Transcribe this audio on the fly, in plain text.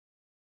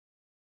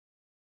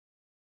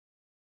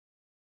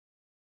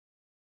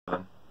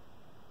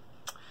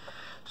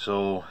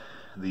So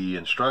the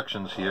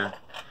instructions here,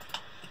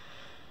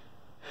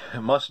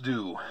 must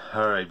do.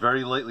 Alright,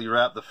 very lightly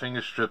wrap the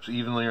finger strips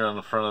evenly around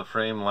the front of the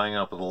frame, lining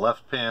up with the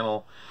left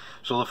panel.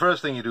 So the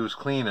first thing you do is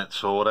clean it.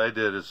 So what I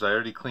did is I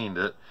already cleaned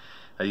it.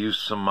 I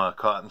used some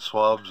cotton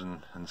swabs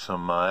and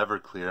some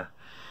Everclear,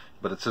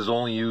 but it says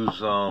only use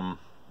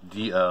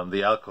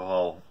the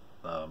alcohol,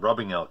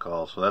 rubbing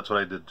alcohol, so that's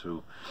what I did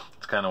too.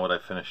 It's kind of what I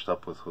finished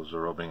up with, was the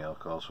rubbing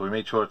alcohol. So we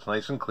made sure it's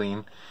nice and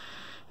clean,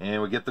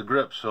 and we get the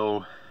grip.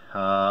 So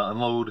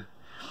unload.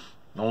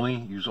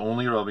 Use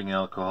only rubbing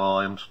alcohol.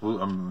 I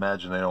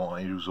imagine I don't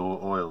want to use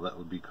oil. That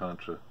would be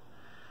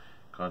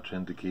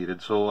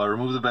contraindicated. So I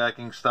remove the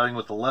backing, starting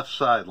with the left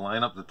side.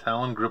 Line up the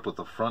Talon grip with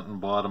the front and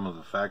bottom of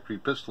the factory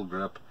pistol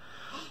grip,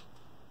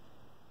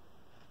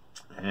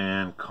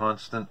 and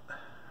constant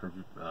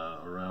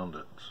around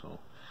it. So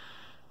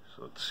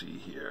let's see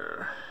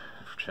here.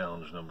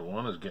 Challenge number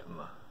 1 is getting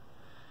the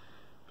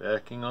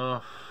backing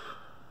off.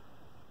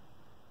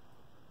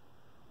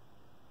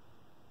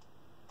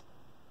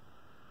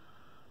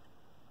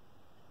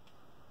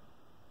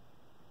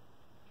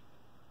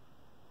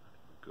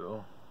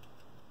 Go.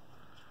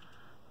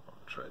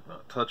 Try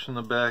not touching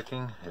the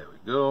backing. There we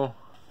go.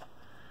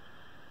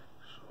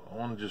 So I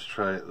want to just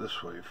try it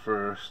this way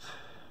first.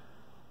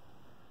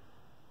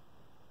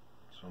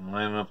 So I'm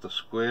lining up the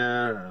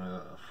square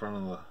and the front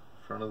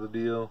of the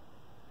deal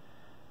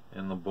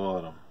and the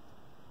bottom.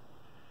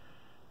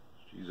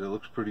 Geez, that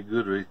looks pretty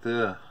good right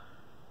there.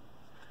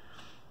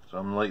 So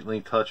I'm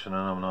lightly touching it.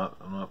 I'm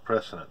not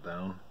pressing it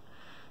down.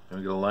 And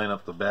we're gonna line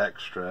up the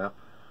back strap.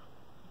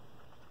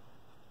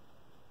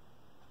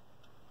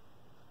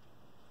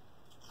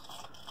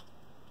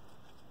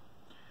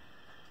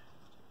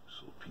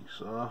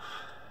 Piece off.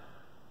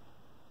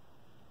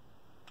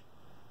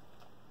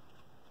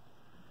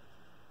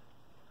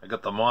 I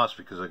got the moss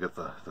because I got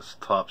this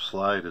top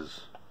slide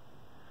is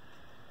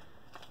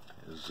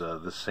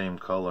the same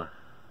color.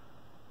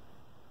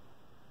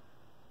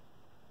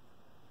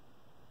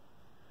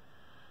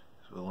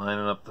 So we're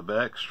lining up the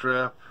back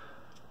strap.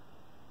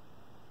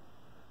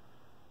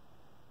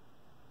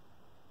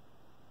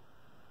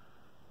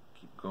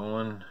 Keep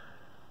going.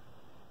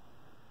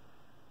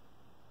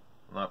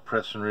 I'm not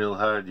pressing real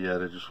hard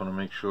yet. I just want to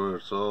make sure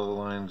it's all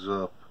lines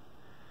up.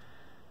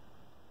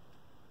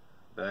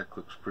 Back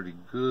looks pretty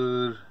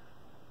good.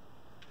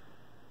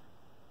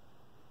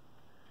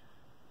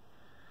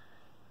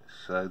 This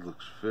side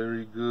looks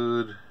very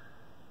good.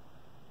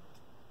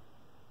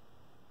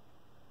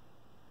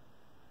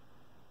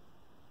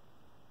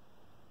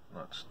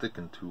 Not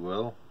sticking too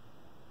well.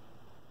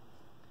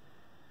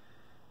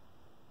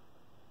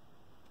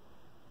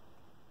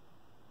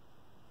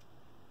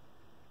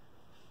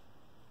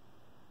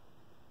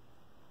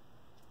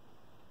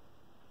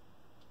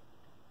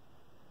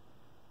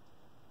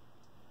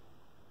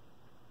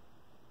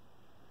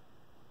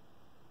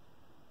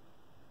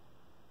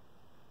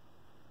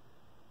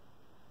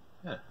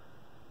 Yeah,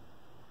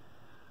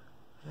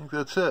 I think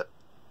that's it.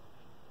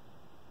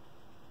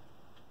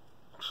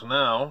 So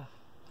now,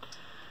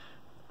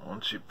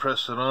 once you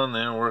press it on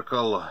there, work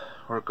all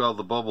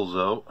the bubbles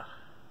out,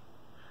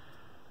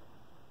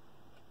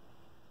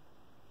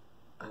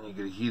 and you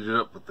gotta heat it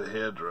up with the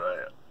hair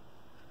dryer.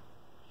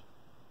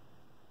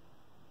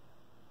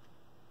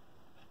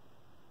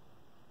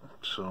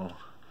 So,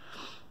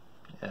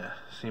 yeah,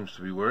 seems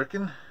to be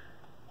working.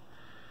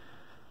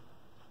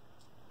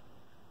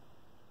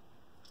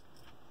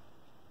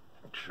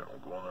 Sure I'm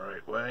going the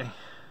right way.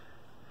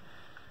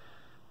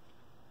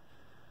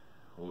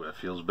 Oh, that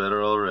feels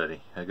better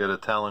already. I got a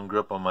Talon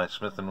grip on my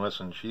Smith &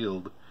 Wesson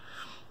shield,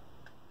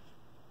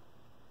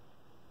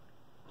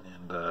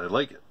 and I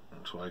like it.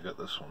 That's why I got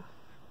this one.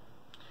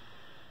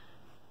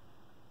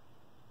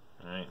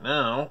 Alright,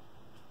 now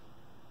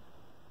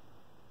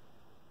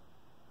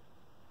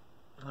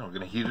we're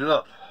going to heat it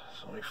up.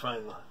 So let me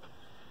find the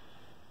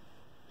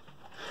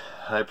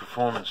high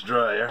performance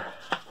dryer.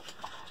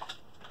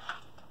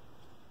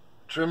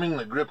 Trimming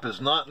the grip is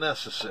not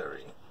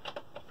necessary.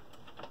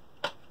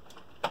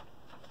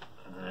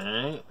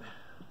 Alright.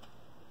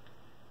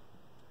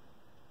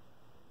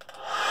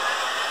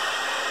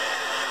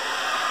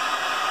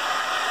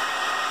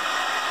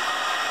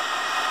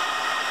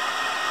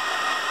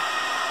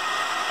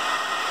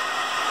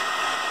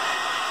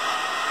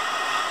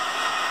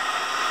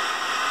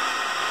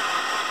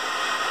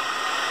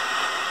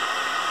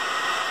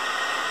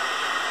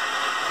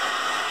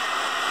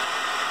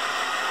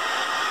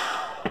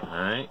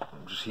 Alright,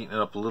 I'm just heating it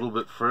up a little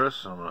bit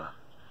first. I'm going to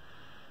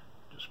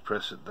just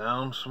press it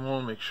down some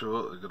more, make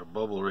sure I got a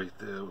bubble right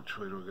there. Which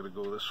way do I got to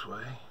go? This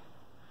way.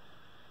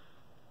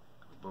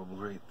 Got a bubble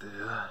right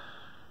there.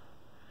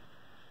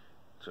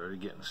 It's already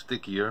getting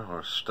stickier,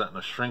 or starting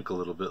to shrink a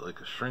little bit like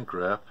a shrink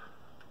wrap.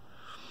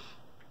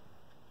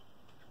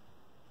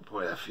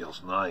 Boy, that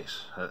feels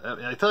nice.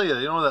 I tell you,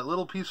 that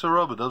little piece of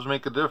rubber does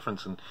make a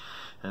difference,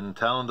 and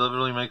Talon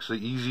definitely makes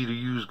an easy to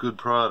use good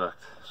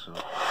product. So.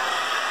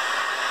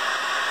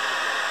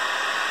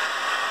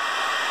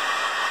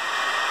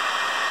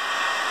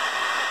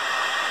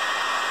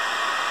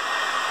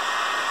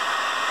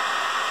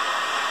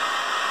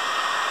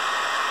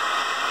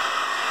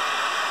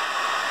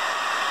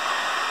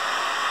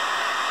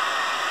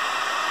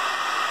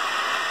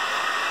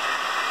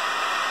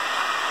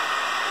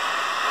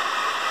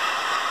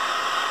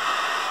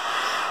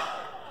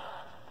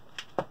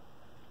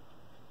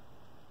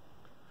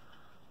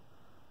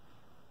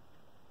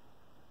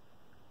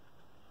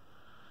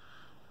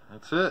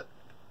 that's it.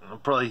 I'll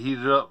probably heat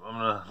it up. I'm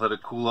gonna let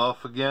it cool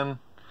off again.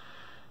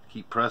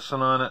 Keep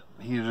pressing on it,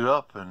 heat it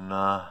up, and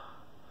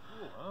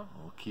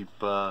we'll keep.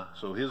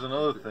 So here's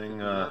another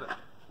thing. Another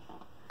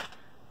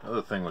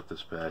thing with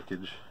this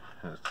package.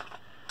 It's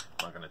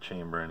not gonna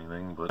chamber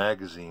anything, but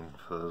magazine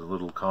for the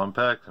little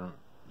compact, and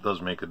it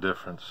does make a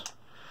difference.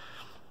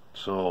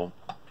 So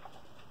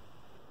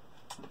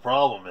the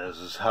problem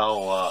is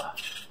how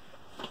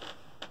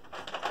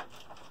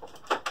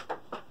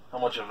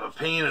much of a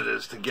pain it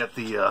is to get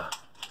the.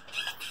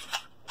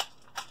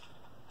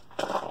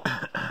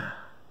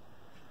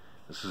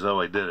 This is how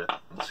I did it.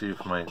 Let's see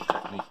if my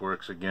technique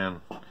works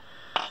again.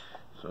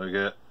 So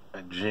I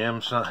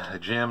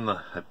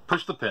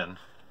push the pin.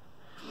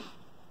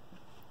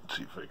 Let's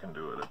see if I can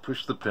do it. I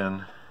push the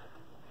pin.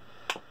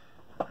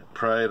 I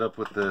pry it up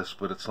with this,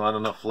 but it's not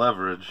enough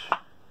leverage.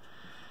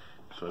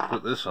 So I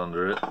put this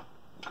under it.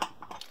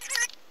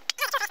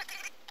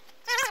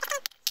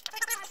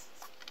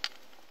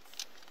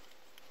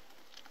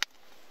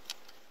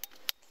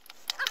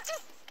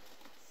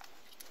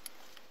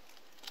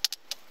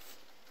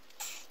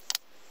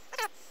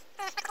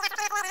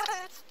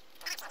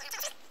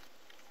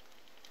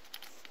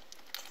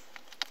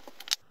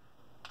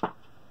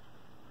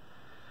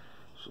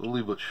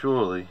 Slowly but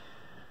surely.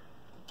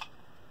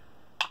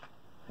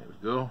 There we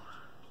go.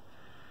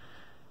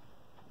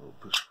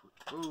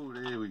 Oh,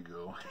 there we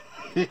go.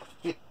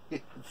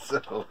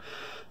 so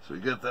we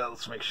got that.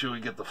 Let's make sure we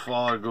get the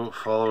follower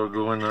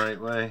going the right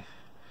way.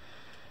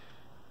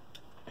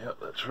 Yep,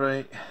 that's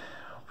right.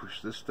 I'll push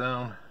this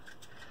down.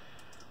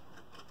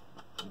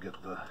 We'll get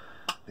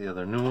the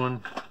other new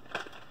one.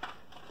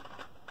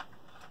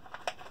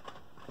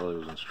 Well, there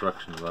was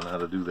instructions on how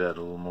to do that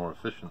a little more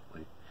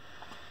efficiently.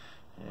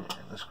 And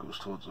this goes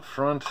towards the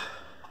front.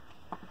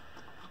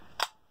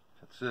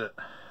 That's it.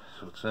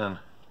 So it's in.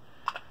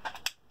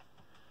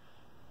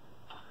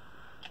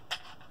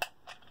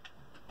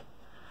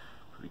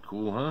 Pretty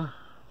cool, huh?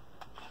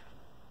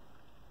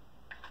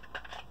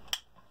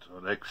 So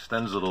it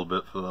extends a little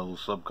bit for that little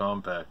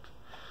subcompact.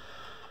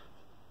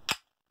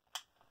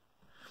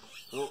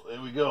 So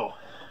there we go.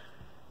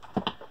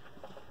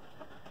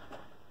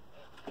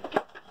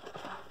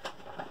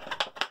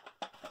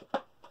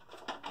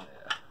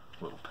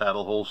 Little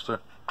paddle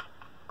holster.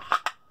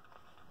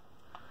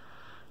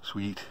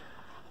 Sweet.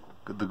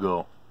 Good to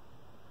go.